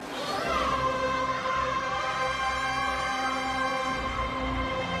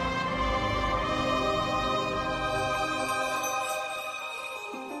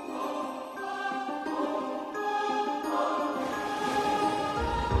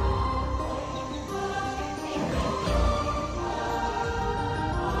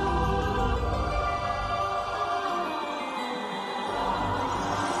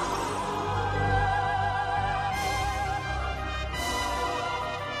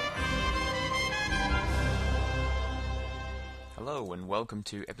Hello and welcome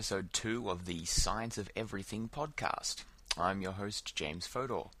to episode 2 of the Science of Everything podcast. I'm your host, James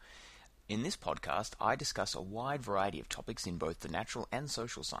Fodor. In this podcast, I discuss a wide variety of topics in both the natural and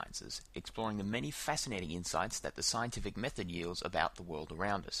social sciences, exploring the many fascinating insights that the scientific method yields about the world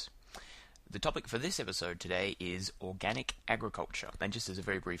around us. The topic for this episode today is organic agriculture. And just as a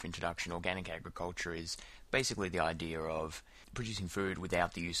very brief introduction, organic agriculture is basically the idea of producing food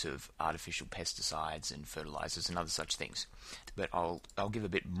without the use of artificial pesticides and fertilizers and other such things. But I'll give a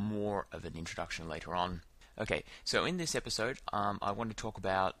bit more of an introduction later on. Okay, so in this episode, I want to talk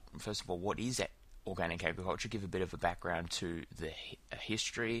about, first of all, what is organic agriculture, give a bit of a background to the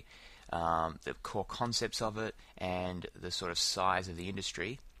history, the core concepts of it, and the sort of size of the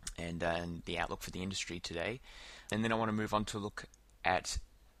industry, and the outlook for the industry today. And then I want to move on to look at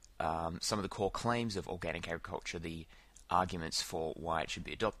some of the core claims of organic agriculture, the arguments for why it should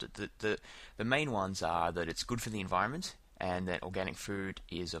be adopted. The main ones are that it's good for the environment and that organic food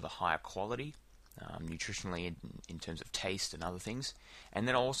is of a higher quality, nutritionally in terms of taste and other things. And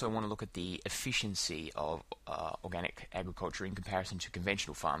then I also want to look at the efficiency of organic agriculture in comparison to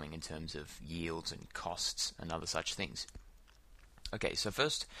conventional farming in terms of yields and costs and other such things. Okay, so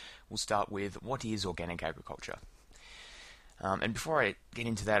first we'll start with what is organic agriculture. And before I get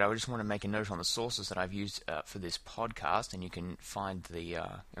into that, I just want to make a note on the sources that I've used for this podcast, and you can find the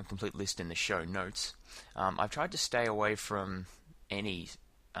complete list in the show notes. I've tried to stay away from any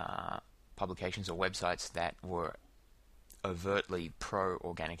publications or websites that were overtly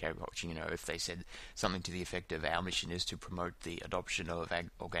pro-organic agriculture. You know, if they said something to the effect of our mission is to promote the adoption of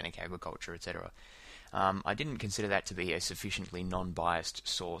organic agriculture, etc. I didn't consider that to be a sufficiently non-biased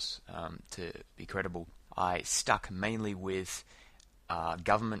source to be credible. I stuck mainly with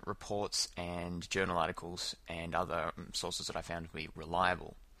government reports and journal articles and other sources that I found to be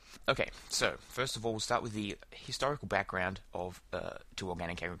reliable. Okay, so first of all, we'll start with the historical background to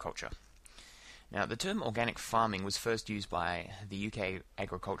organic agriculture. Now, the term organic farming was first used by the UK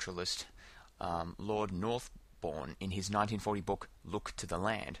agriculturalist Lord Northbourne in his 1940 book Look to the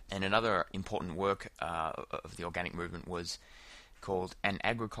Land. And another important work of the organic movement was called An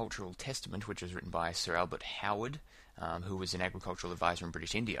Agricultural Testament, which was written by Sir Albert Howard, who was an agricultural advisor in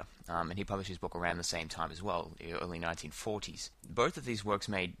British India, and he published his book around the same time as well, the early 1940s. Both of these works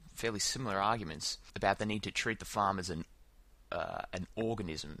made fairly similar arguments about the need to treat the farm as an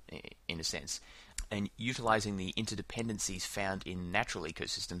organism, in a sense, and utilizing the interdependencies found in natural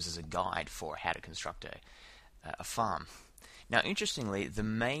ecosystems as a guide for how to construct a farm. Now, interestingly, the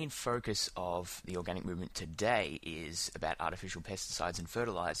main focus of the organic movement today is about artificial pesticides and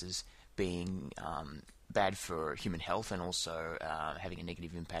fertilizers being bad for human health and also having a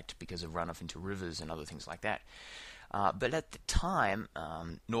negative impact because of runoff into rivers and other things like that. But at the time,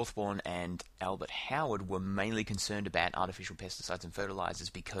 Northbourne and Albert Howard were mainly concerned about artificial pesticides and fertilizers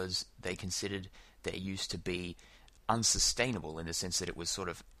because they considered their use to be unsustainable in the sense that it was sort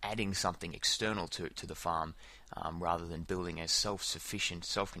of adding something external to the farm rather than building a self-sufficient,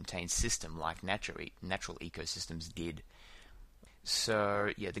 self-contained system like natural ecosystems did.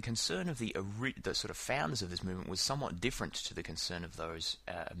 So, yeah, the concern of the sort of founders of this movement was somewhat different to the concern of those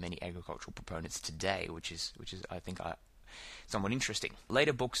many agricultural proponents today, which is I think somewhat interesting.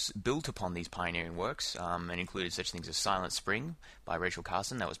 Later books built upon these pioneering works and included such things as Silent Spring by Rachel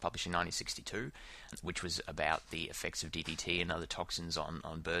Carson, that was published in 1962, which was about the effects of DDT and other toxins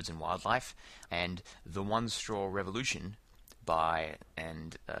on birds and wildlife, and The One Straw Revolution by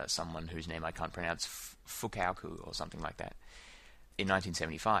someone whose name I can't pronounce, Fukauku or something like that, in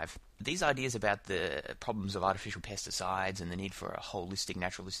 1975. These ideas about the problems of artificial pesticides and the need for a holistic,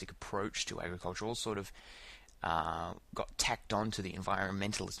 naturalistic approach to agriculture all sort of got tacked on to the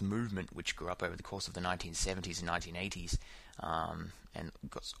environmentalist movement, which grew up over the course of the 1970s and 1980s, and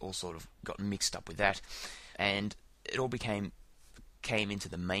got mixed up with that, and it all came into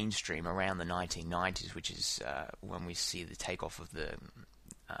the mainstream around the 1990s, which is when we see the takeoff of the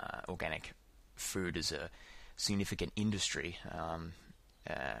organic food as a significant industry,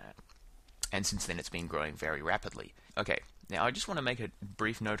 and since then it's been growing very rapidly. Okay, now I just want to make a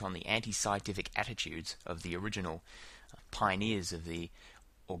brief note on the anti-scientific attitudes of the original pioneers of the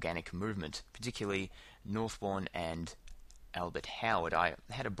organic movement, particularly Northbourne and Albert Howard. I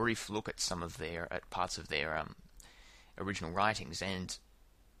had a brief look at parts of their original writings and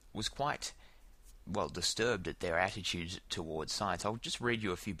was quite disturbed at their attitudes towards science. I'll just read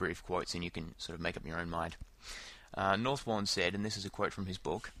you a few brief quotes and you can sort of make up your own mind. Northbourne said, and this is a quote from his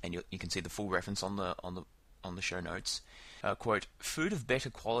book, and you can see the full reference on the show notes. Quote, "Food of better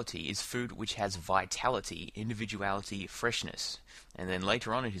quality is food which has vitality, individuality, freshness." And then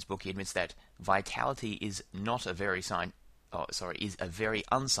later on in his book he admits that vitality is not a very is a very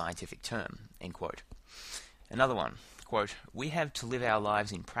unscientific term, end quote. Another one, quote, we have to live our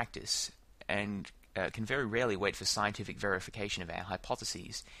lives in practice and can very rarely wait for scientific verification of our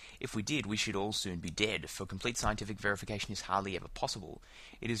hypotheses. If we did, we should all soon be dead, for complete scientific verification is hardly ever possible.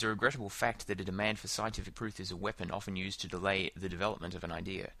 It is a regrettable fact that a demand for scientific proof is a weapon often used to delay the development of an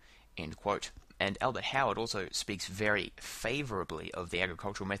idea, end quote. And Albert Howard also speaks very favourably of the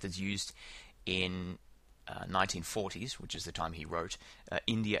agricultural methods used in 1940s, which is the time he wrote,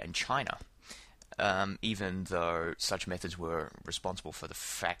 India and China. Even though such methods were responsible for the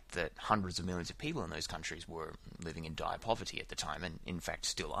fact that hundreds of millions of people in those countries were living in dire poverty at the time, and in fact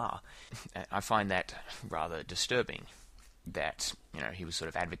still are. I find that rather disturbing, that he was sort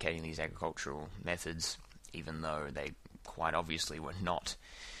of advocating these agricultural methods, even though they quite obviously were not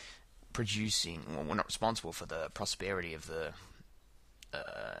producing, or were not responsible for the prosperity of the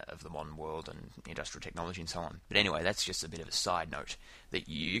modern world and industrial technology and so on. But anyway, that's just a bit of a side note. That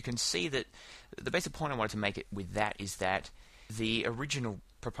you can see that the basic point I wanted to make it with that is that the original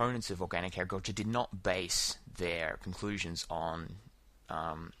proponents of organic agriculture did not base their conclusions on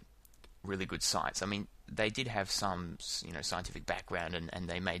really good science. I mean, they did have some scientific background and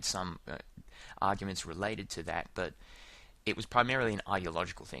they made some arguments related to that, but it was primarily an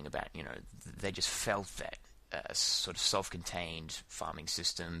ideological thing about, they just felt that a sort of self-contained farming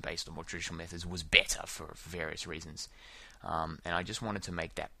system based on more traditional methods was better for various reasons. And I just wanted to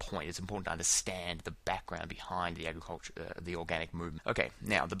make that point. It's important to understand the background behind the agriculture, the organic movement. Okay,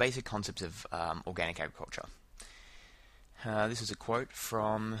 now the basic concepts of organic agriculture. This is a quote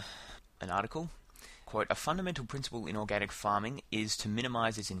from an article. Quote, a fundamental principle in organic farming is to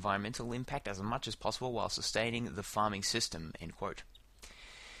minimize its environmental impact as much as possible while sustaining the farming system, end quote.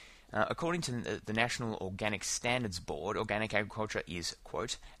 According to the National Organic Standards Board, organic agriculture is,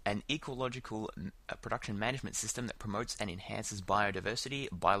 quote, an ecological production management system that promotes and enhances biodiversity,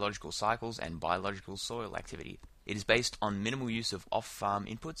 biological cycles, and biological soil activity. It is based on minimal use of off-farm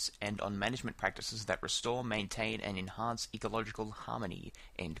inputs and on management practices that restore, maintain, and enhance ecological harmony,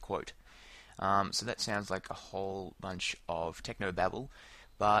 end quote. So that sounds like a whole bunch of technobabble,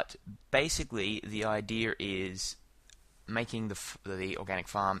 but basically the idea is making the organic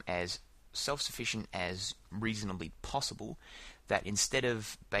farm as self-sufficient as reasonably possible, that instead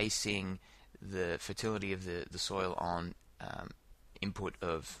of basing the fertility of the soil on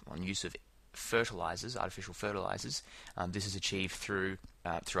use of fertilizers, artificial fertilizers, this is achieved through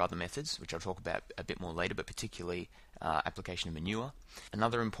other methods, which I'll talk about a bit more later, but particularly application of manure.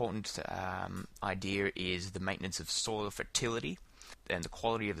 Another important idea is the maintenance of soil fertility and the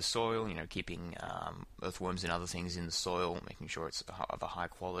quality of the soil, keeping earthworms and other things in the soil, making sure it's of a high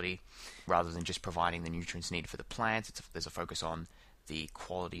quality, rather than just providing the nutrients needed for the plants. There's a focus on the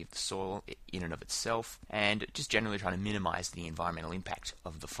quality of the soil in and of itself, and just generally trying to minimize the environmental impact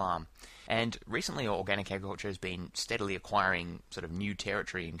of the farm. And recently, organic agriculture has been steadily acquiring sort of new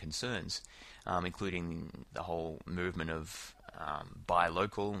territory and concerns, including the whole movement of buy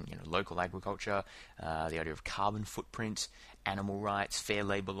local, local agriculture, the idea of carbon footprint, animal rights, fair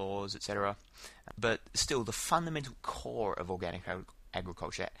labor laws, etc. But still, the fundamental core of organic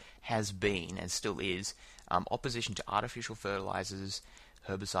agriculture has been, and still is, opposition to artificial fertilizers,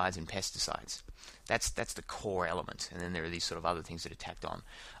 herbicides, and pesticides. That's the core element, and then there are these sort of other things that are tacked on.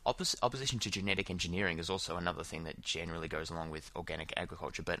 Opposition to genetic engineering is also another thing that generally goes along with organic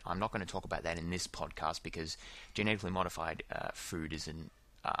agriculture, but I'm not going to talk about that in this podcast because genetically modified food is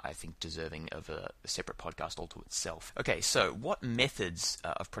I think deserving of a separate podcast all to itself. Okay, so what methods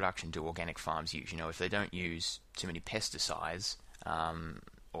of production do organic farms use? If they don't use too many pesticides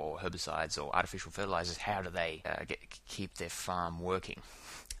or herbicides or artificial fertilizers, how do they keep their farm working?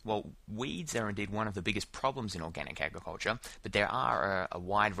 Well, weeds are indeed one of the biggest problems in organic agriculture, but there are a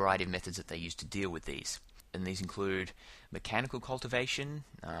wide variety of methods that they use to deal with these. And these include mechanical cultivation,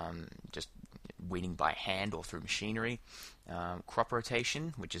 just weeding by hand or through machinery, crop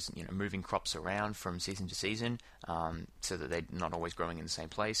rotation, which is moving crops around from season to season so that they're not always growing in the same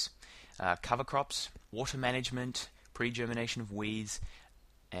place, cover crops, water management, pre-germination of weeds,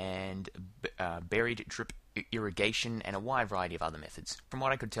 and buried drip irrigation, and a wide variety of other methods. From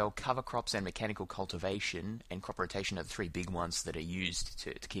what I could tell, cover crops and mechanical cultivation and crop rotation are the three big ones that are used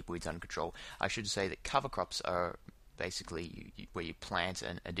to keep weeds under control. I should say that cover crops are basically where you plant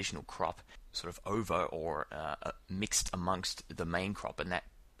an additional crop sort of over or mixed amongst the main crop, and that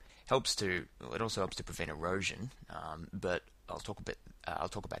it also helps to prevent erosion, but I'll talk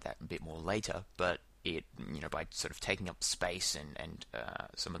about that a bit more later. But it, by sort of taking up space and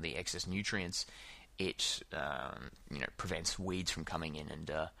some of the excess nutrients, it prevents weeds from coming in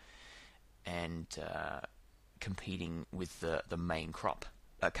and competing with the main crop.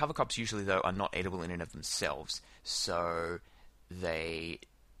 Cover crops usually, though, are not edible in and of themselves, so they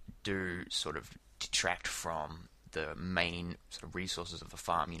do sort of detract from the main sort of resources of the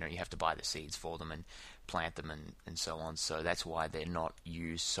farm. You have to buy the seeds for them and plant them and so on. So that's why they're not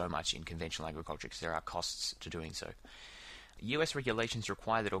used so much in conventional agriculture, because there are costs to doing so. US regulations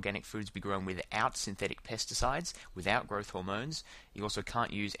require that organic foods be grown without synthetic pesticides, without growth hormones. You also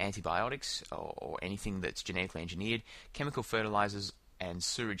can't use antibiotics or anything that's genetically engineered. Chemical fertilizers and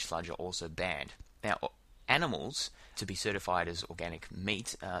sewage sludge are also banned. Now, animals, to be certified as organic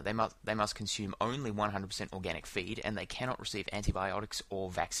meat, they must consume only 100% organic feed, and they cannot receive antibiotics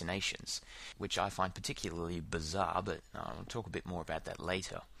or vaccinations, which I find particularly bizarre, but I'll talk a bit more about that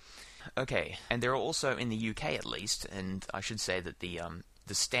later. Okay, and there are also, in the UK at least, and I should say that the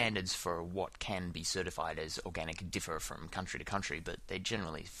standards for what can be certified as organic differ from country to country, but they're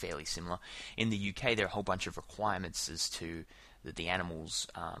generally fairly similar. In the UK, there are a whole bunch of requirements as to that the animals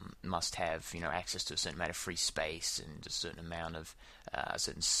must have, access to a certain amount of free space and a certain amount of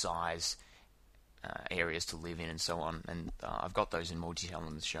certain size areas to live in and so on. And I've got those in more detail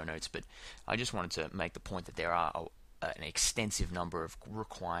in the show notes, but I just wanted to make the point that there are an extensive number of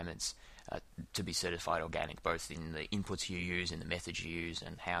requirements to be certified organic, both in the inputs you use, in the methods you use,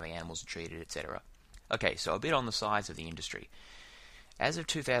 and how the animals are treated, etc. Okay, so a bit on the size of the industry. As of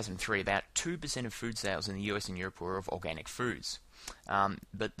 2003, about 2% of food sales in the US and Europe were of organic foods.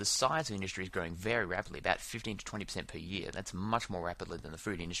 But the size of the industry is growing very rapidly, about 15 to 20% per year. That's much more rapidly than the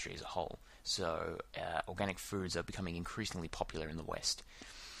food industry as a whole. So organic foods are becoming increasingly popular in the West.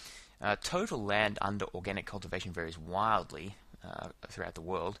 Total land under organic cultivation varies wildly throughout the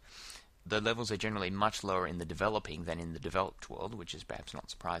world. The levels are generally much lower in the developing than in the developed world, which is perhaps not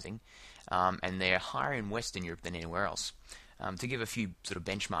surprising. And they're higher in Western Europe than anywhere else. To give a few sort of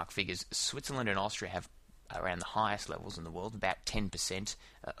benchmark figures, Switzerland and Austria have around the highest levels in the world, about 10%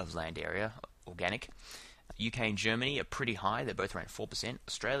 of land area organic. UK and Germany are pretty high, they're both around 4%.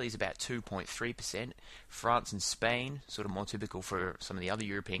 Australia is about 2.3%. France and Spain, sort of more typical for some of the other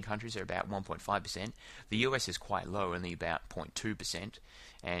European countries, are about 1.5%. The US is quite low, only about 0.2%.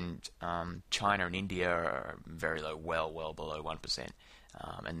 And China and India are very low, well below 1%.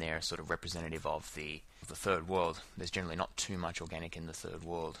 And they're sort of representative of the third world. There's generally not too much organic in the third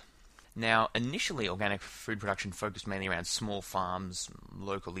world. Now, initially, organic food production focused mainly around small farms,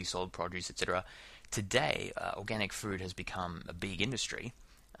 locally sold produce, etc. Today, organic food has become a big industry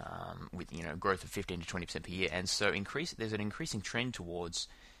with growth of 15 to 20% per year, and so there's an increasing trend towards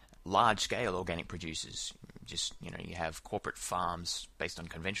large-scale organic producers. Just you have corporate farms based on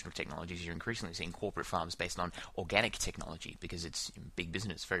conventional technologies. You're increasingly seeing corporate farms based on organic technology because it's big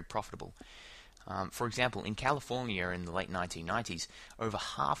business, very profitable. For example, in California in the late 1990s, over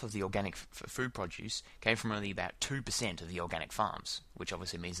half of the organic food produce came from only about 2% of the organic farms, which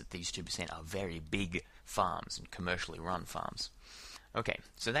obviously means that these 2% are very big farms and commercially run farms. Okay,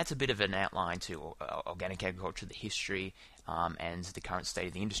 so that's a bit of an outline to organic agriculture, the history, and the current state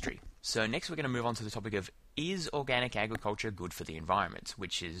of the industry. So next we're going to move on to the topic of, is organic agriculture good for the environment,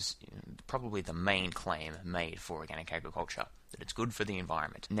 which is probably the main claim made for organic agriculture, that it's good for the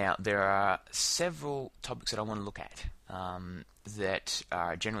environment. Now, there are several topics that I want to look at that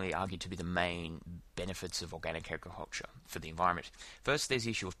are generally argued to be the main benefits of organic agriculture for the environment. First, there's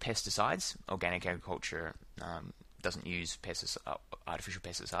the issue of pesticides. Organic agriculture doesn't use artificial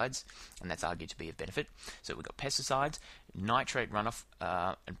pesticides, and that's argued to be of benefit. So we've got pesticides, nitrate runoff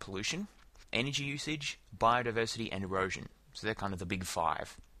and pollution, energy usage, biodiversity, and erosion. So they're kind of the big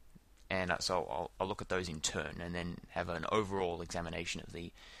five. And so I'll look at those in turn and then have an overall examination of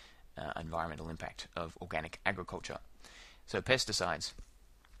the environmental impact of organic agriculture. So pesticides.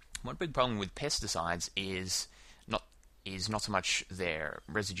 One big problem with pesticides is not so much their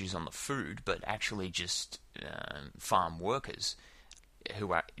residues on the food, but actually just farm workers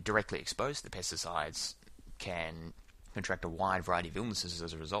who are directly exposed to the pesticides can contract a wide variety of illnesses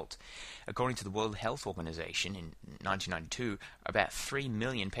as a result. According to the World Health Organization, in 1992, about 3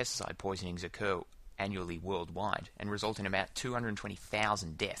 million pesticide poisonings occur annually worldwide and result in about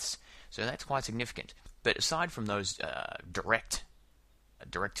 220,000 deaths. So that's quite significant. But aside from those direct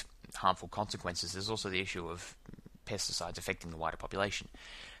harmful consequences, there's also the issue of pesticides affecting the wider population.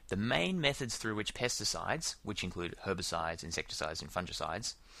 The main methods through which pesticides, which include herbicides, insecticides, and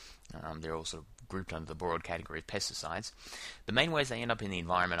fungicides, they're all sort of grouped under the broad category of pesticides. The main ways they end up in the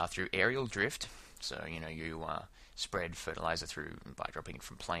environment are through aerial drift, so you spread fertilizer through by dropping it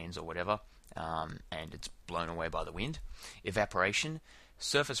from planes or whatever, and it's blown away by the wind. Evaporation,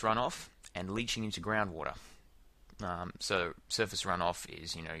 surface runoff, and leaching into groundwater. So surface runoff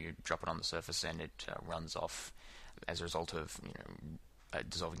is, you drop it on the surface and it runs off as a result of,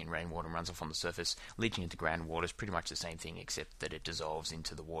 dissolving in rainwater and runs off on the surface. Leaching into groundwater is pretty much the same thing, except that it dissolves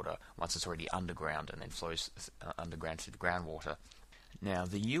into the water once it's already underground and then flows underground through the groundwater. Now,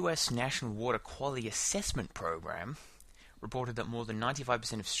 the US National Water Quality Assessment Program reported that more than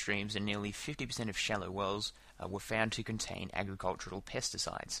 95% of streams and nearly 50% of shallow wells were found to contain agricultural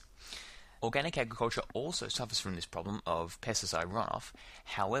pesticides. Organic agriculture also suffers from this problem of pesticide runoff.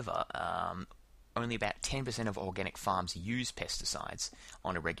 However, only about 10% of organic farms use pesticides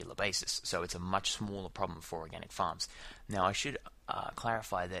on a regular basis, so it's a much smaller problem for organic farms. Now, I should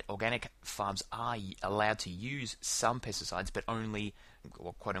clarify that organic farms are allowed to use some pesticides, but only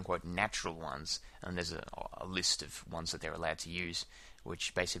quote-unquote natural ones, and there's a list of ones that they're allowed to use,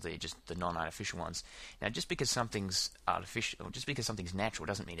 which basically are just the non-artificial ones. Now, just because something's artificial, or just because something's natural,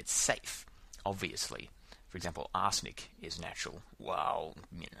 doesn't mean it's safe, obviously. For example, arsenic is natural, while,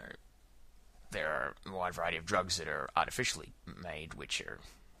 there are a wide variety of drugs that are artificially made, which are,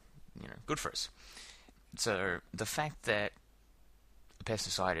 good for us. So the fact that a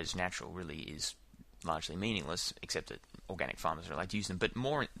pesticide is natural really is largely meaningless, except that organic farmers are allowed to use them. But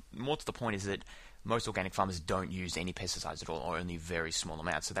more to the point is that most organic farmers don't use any pesticides at all, or only very small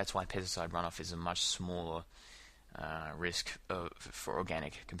amounts. So that's why pesticide runoff is a much smaller risk for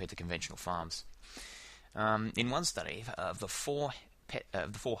organic compared to conventional farms. In one study, of the four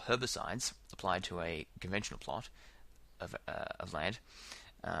herbicides applied to a conventional plot of land,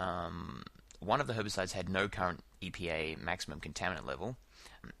 one of the herbicides had no current EPA maximum contaminant level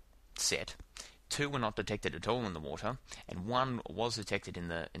set. 2 were not detected at all in the water, and 1 was detected in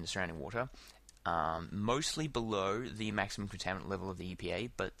the surrounding water, mostly below the maximum contaminant level of the EPA,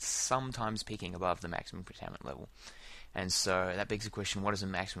 but sometimes peaking above the maximum contaminant level. And so that begs the question: what is a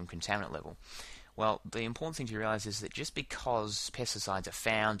maximum contaminant level? Well, the important thing to realize is that just because pesticides are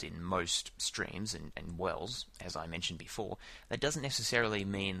found in most streams and wells, as I mentioned before, that doesn't necessarily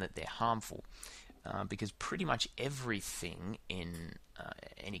mean that they're harmful, because pretty much everything in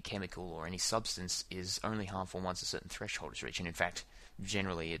any chemical or any substance is only harmful once a certain threshold is reached. And in fact,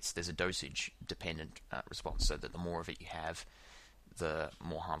 generally there's a dosage-dependent response, so that the more of it you have, the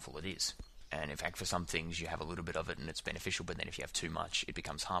more harmful it is. And in fact, for some things you have a little bit of it and it's beneficial, but then if you have too much, it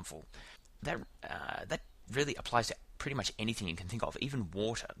becomes harmful. That really applies to pretty much anything you can think of, even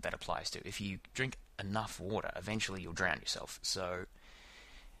water that applies to. If you drink enough water, eventually you'll drown yourself. So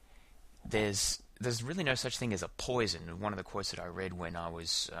there's really no such thing as a poison. One of the quotes that I read when I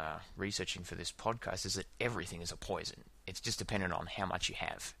was researching for this podcast is that everything is a poison. It's just dependent on how much you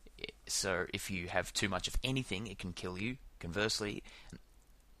have. So if you have too much of anything, it can kill you. Conversely,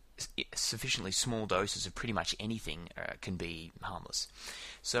 sufficiently small doses of pretty much anything can be harmless.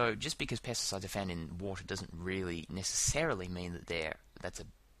 So just because pesticides are found in water doesn't really necessarily mean that that's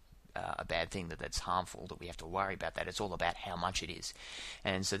a bad thing, that's harmful, that we have to worry about that. It's all about how much it is.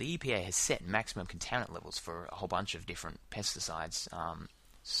 And so the EPA has set maximum contaminant levels for a whole bunch of different pesticides,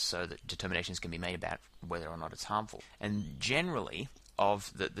 so that determinations can be made about whether or not it's harmful. And generally,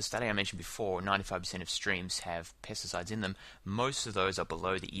 of the study I mentioned before, 95% of streams have pesticides in them. Most of those are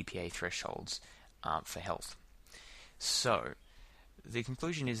below the EPA thresholds for health. So the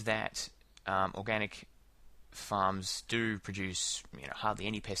conclusion is that organic farms do produce hardly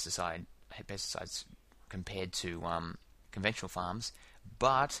any pesticides compared to conventional farms,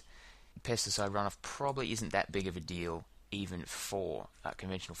 but pesticide runoff probably isn't that big of a deal even for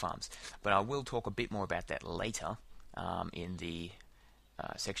conventional farms. But I will talk a bit more about that later in the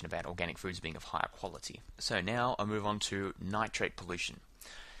section about organic foods being of higher quality. So now I move on to nitrate pollution.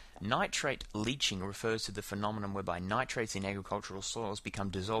 Nitrate leaching refers to the phenomenon whereby nitrates in agricultural soils become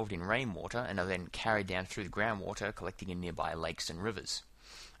dissolved in rainwater and are then carried down through the groundwater, collecting in nearby lakes and rivers.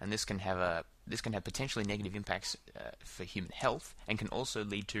 And this can have potentially negative impacts for human health, and can also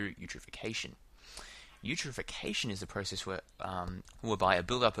lead to eutrophication. Eutrophication is the process whereby a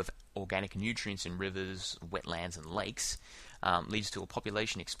buildup of organic nutrients in rivers, wetlands, and lakes leads to a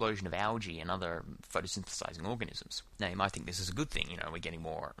population explosion of algae and other photosynthesizing organisms. Now, you might think this is a good thing. We're getting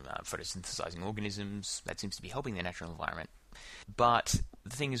more photosynthesizing organisms. That seems to be helping the natural environment. But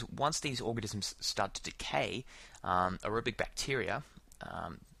the thing is, once these organisms start to decay, aerobic bacteria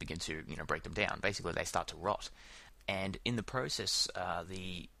begin to break them down. Basically, they start to rot. And in the process,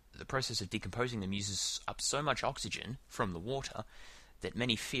 the process of decomposing them uses up so much oxygen from the water that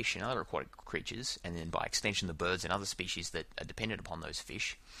many fish and other aquatic creatures, and then by extension the birds and other species that are dependent upon those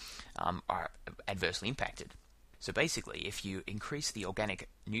fish, are adversely impacted. So basically, if you increase the organic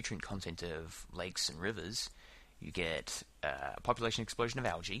nutrient content of lakes and rivers, you get a population explosion of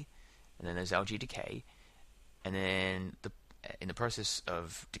algae, and then those algae decay, and then in the process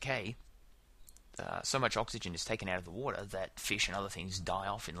of decay, so much oxygen is taken out of the water that fish and other things die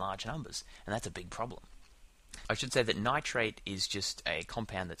off in large numbers, and that's a big problem. I should say that nitrate is just a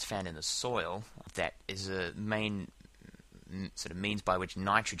compound that's found in the soil that is a main sort of means by which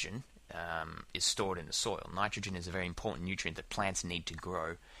nitrogen is stored in the soil. Nitrogen is a very important nutrient that plants need to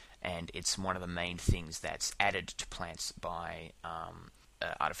grow, and it's one of the main things that's added to plants by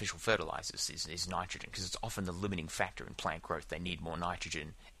artificial fertilizers is nitrogen, because it's often the limiting factor in plant growth. They need more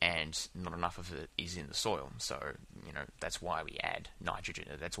nitrogen, and not enough of it is in the soil. So, that's why we add nitrogen.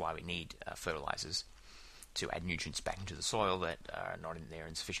 That's why we need fertilizers to add nutrients back into the soil that are not in there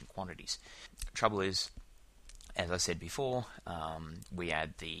in sufficient quantities. Trouble is, as I said before, we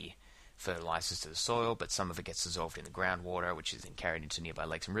add the fertilizers to the soil, but some of it gets dissolved in the groundwater, which is then carried into nearby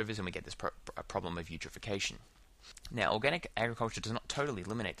lakes and rivers, and we get this problem of eutrophication. Now, organic agriculture does not totally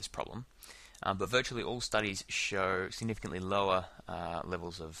eliminate this problem, but virtually all studies show significantly lower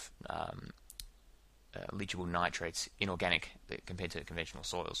levels of leachable nitrates in organic compared to conventional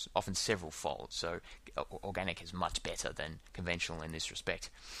soils, often several fold. So organic is much better than conventional in this respect.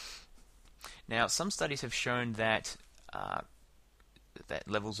 Now, some studies have shown that that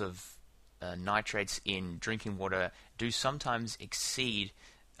levels of nitrates in drinking water do sometimes exceed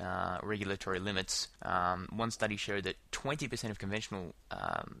regulatory limits. One study showed that 20% of conventional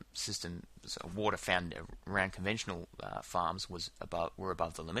systems, water found around conventional farms were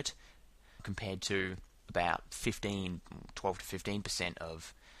above the limit, compared to about 12 to 15%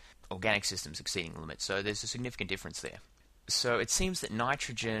 of organic systems exceeding the limit. So there's a significant difference there. So it seems that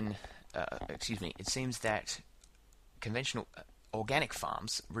it seems that conventional organic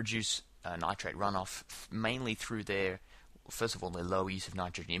farms reduce nitrate runoff mainly through first of all, their low use of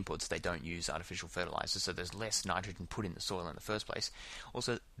nitrogen inputs. They don't use artificial fertilizers, so there's less nitrogen put in the soil in the first place.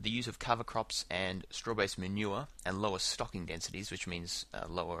 Also, the use of cover crops and straw-based manure and lower stocking densities, which means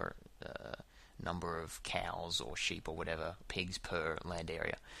lower number of cows or sheep or whatever, pigs per land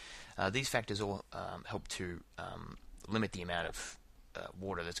area. These factors all help to limit the amount of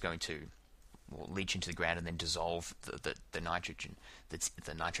water that's going to leach into the ground and then dissolve the nitrogen,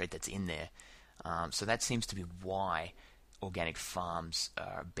 the nitrate that's in there. So that seems to be why organic farms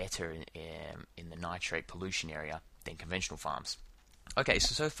are better in the nitrate pollution area than conventional farms. Okay,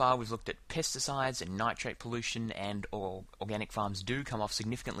 so far we've looked at pesticides and nitrate pollution, and organic farms do come off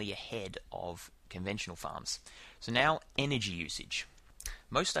significantly ahead of conventional farms. So now, energy usage.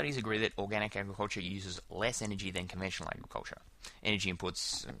 Most studies agree that organic agriculture uses less energy than conventional agriculture. Energy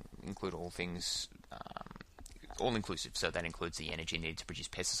inputs include all things all-inclusive, so that includes the energy needed to produce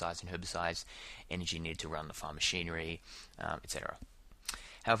pesticides and herbicides, energy needed to run the farm machinery, etc.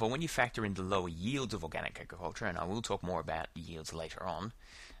 However, when you factor in the lower yields of organic agriculture, and I will talk more about yields later on,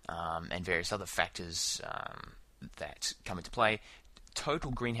 and various other factors that come into play,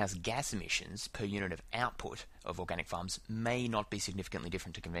 total greenhouse gas emissions per unit of output of organic farms may not be significantly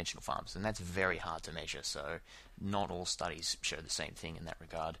different to conventional farms, and that's very hard to measure, so not all studies show the same thing in that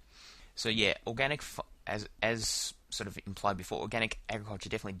regard. So yeah, as sort of implied before, organic agriculture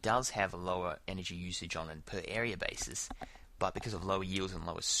definitely does have a lower energy usage on a per area basis, but because of lower yields and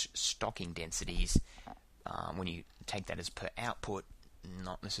lower stocking densities, when you take that as per output,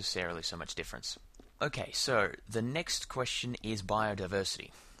 not necessarily so much difference. Okay, so the next question is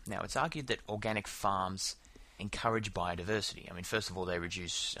biodiversity. Now, it's argued that organic farms encourage biodiversity. I mean, first of all, they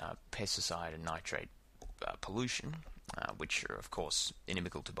reduce pesticide and nitrate pollution, which are, of course,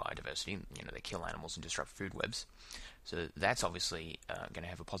 inimical to biodiversity. They kill animals and disrupt food webs. So that's obviously going to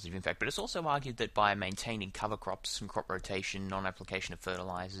have a positive impact. But it's also argued that by maintaining cover crops and crop rotation, non-application of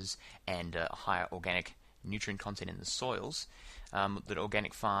fertilizers, and higher organic nutrient content in the soils, that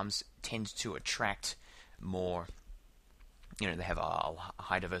organic farms tend to attract more. They have a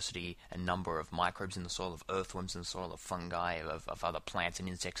high diversity and number of microbes in the soil, of earthworms in the soil, of fungi, of other plants and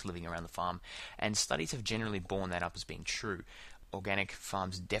insects living around the farm. And studies have generally borne that up as being true. Organic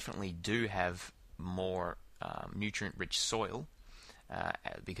farms definitely do have more nutrient-rich soil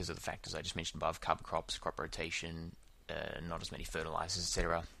because of the factors I just mentioned above: cover crops, crop rotation, not as many fertilizers,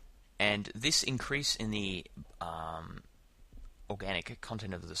 etc. And this increase in the organic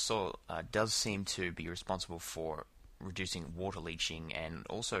content of the soil does seem to be responsible for reducing water leaching and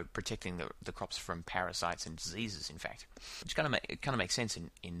also protecting the crops from parasites and diseases, in fact. Which kind of makes sense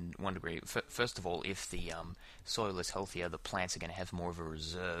in one degree. First of all, if the soil is healthier, the plants are going to have more of a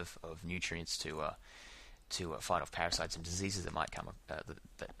reserve of nutrients to fight off parasites and diseases that might come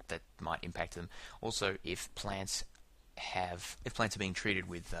that might impact them. Also, if plants are being treated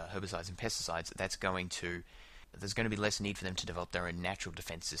with herbicides and pesticides, there's going to be less need for them to develop their own natural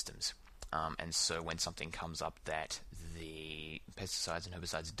defense systems. And so when something comes up that the pesticides and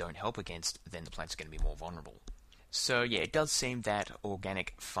herbicides don't help against, then the plant's going to be more vulnerable. So yeah, it does seem that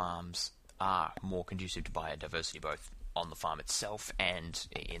organic farms are more conducive to biodiversity, both on the farm itself and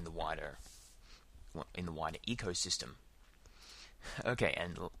in the wider ecosystem. Okay,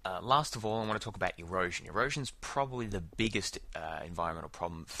 and last of all, I want to talk about erosion. Erosion's probably the biggest environmental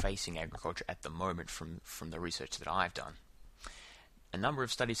problem facing agriculture at the moment from the research that I've done. A number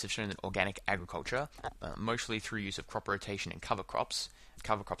of studies have shown that organic agriculture, mostly through use of crop rotation and cover crops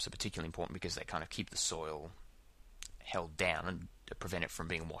are particularly important because they kind of keep the soil held down and prevent it from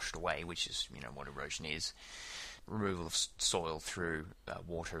being washed away, which is what erosion is. Removal of soil through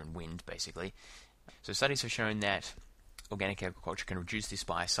water and wind, basically. So studies have shown that organic agriculture can reduce this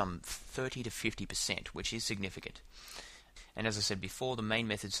by some 30 to 50%, which is significant. And as I said before, the main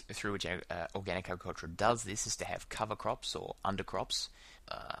methods through which organic agriculture does this is to have cover crops or undercrops,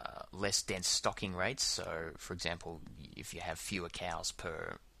 less dense stocking rates. So, for example, if you have fewer cows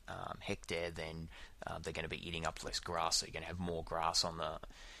per hectare, then they're going to be eating up less grass. So you're going to have more grass on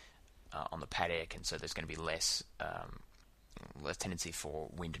the paddock, and so there's going to be less tendency for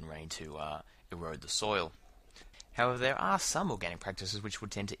wind and rain to erode the soil. However, there are some organic practices which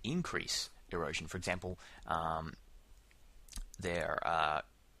would tend to increase erosion. For example, there are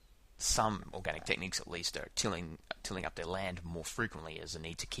some organic techniques, at least, are tilling up their land more frequently as a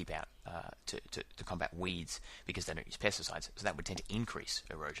need to keep out to combat weeds because they don't use pesticides. So that would tend to increase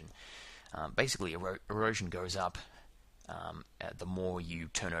erosion. Basically, erosion goes up the more you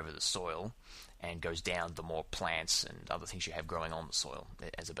turn over the soil, and goes down the more plants and other things you have growing on the soil,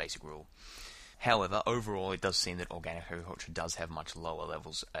 as a basic rule. However, overall, it does seem that organic agriculture does have much lower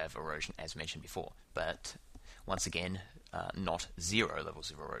levels of erosion, as mentioned before. But once again, not zero levels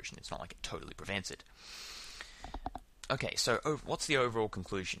of erosion. It's not like it totally prevents it. Okay, so what's the overall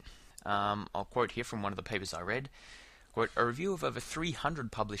conclusion? I'll quote here from one of the papers I read. Quote, a review of over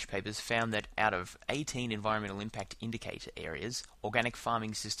 300 published papers found that out of 18 environmental impact indicator areas, organic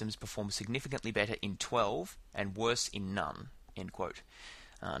farming systems perform significantly better in 12 and worse in none. End quote.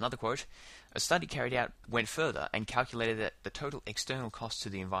 Another quote, a study carried out went further and calculated that the total external cost to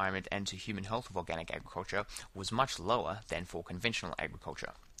the environment and to human health of organic agriculture was much lower than for conventional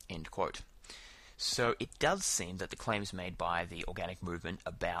agriculture. End quote. So it does seem that the claims made by the organic movement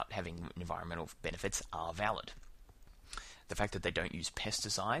about having environmental benefits are valid. The fact that they don't use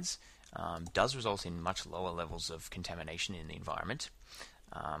pesticides does result in much lower levels of contamination in the environment.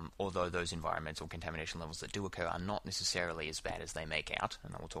 Although those environmental contamination levels that do occur are not necessarily as bad as they make out,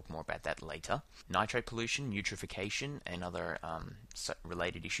 and I will talk more about that later. Nitrate pollution, eutrophication, and other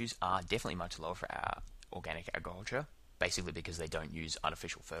related issues are definitely much lower for our organic agriculture, basically because they don't use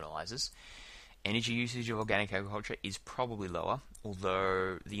artificial fertilizers. Energy usage of organic agriculture is probably lower,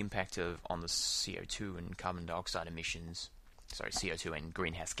 although the impact on the CO2 and carbon dioxide emissions, CO2 and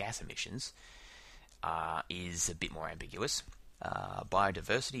greenhouse gas emissions, is a bit more ambiguous.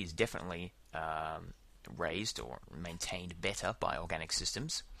 Biodiversity is definitely raised or maintained better by organic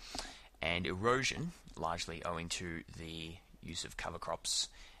systems, and erosion, largely owing to the use of cover crops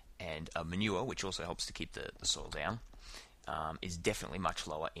and manure, which also helps to keep the soil down, is definitely much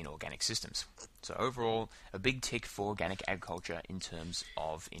lower in organic systems. So overall, a big tick for organic agriculture in terms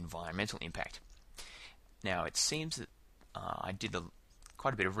of environmental impact. Now, it seems that I did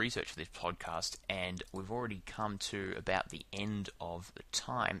quite a bit of research for this podcast, and we've already come to about the end of the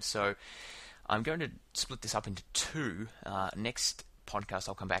time. So I'm going to split this up into two. Next podcast,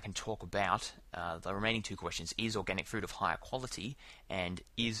 I'll come back and talk about the remaining two questions. Is organic food of higher quality, and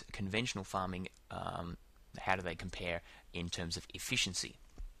is conventional farming, how do they compare in terms of efficiency?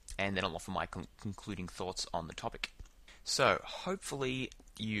 And then I'll offer my concluding thoughts on the topic. So hopefully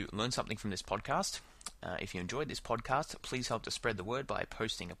you learned something from this podcast. If you enjoyed this podcast, please help to spread the word by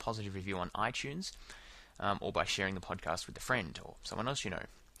posting a positive review on iTunes, or by sharing the podcast with a friend or someone else you know.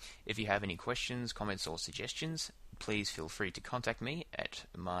 If you have any questions, comments, or suggestions, please feel free to contact me at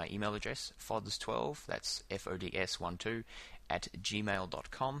my email address, fods12, that's FODS12,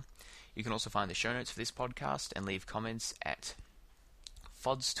 @gmail.com. You can also find the show notes for this podcast and leave comments at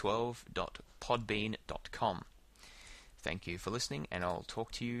fods12.podbean.com. Thank you for listening, and I'll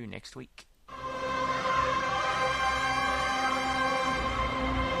talk to you next week.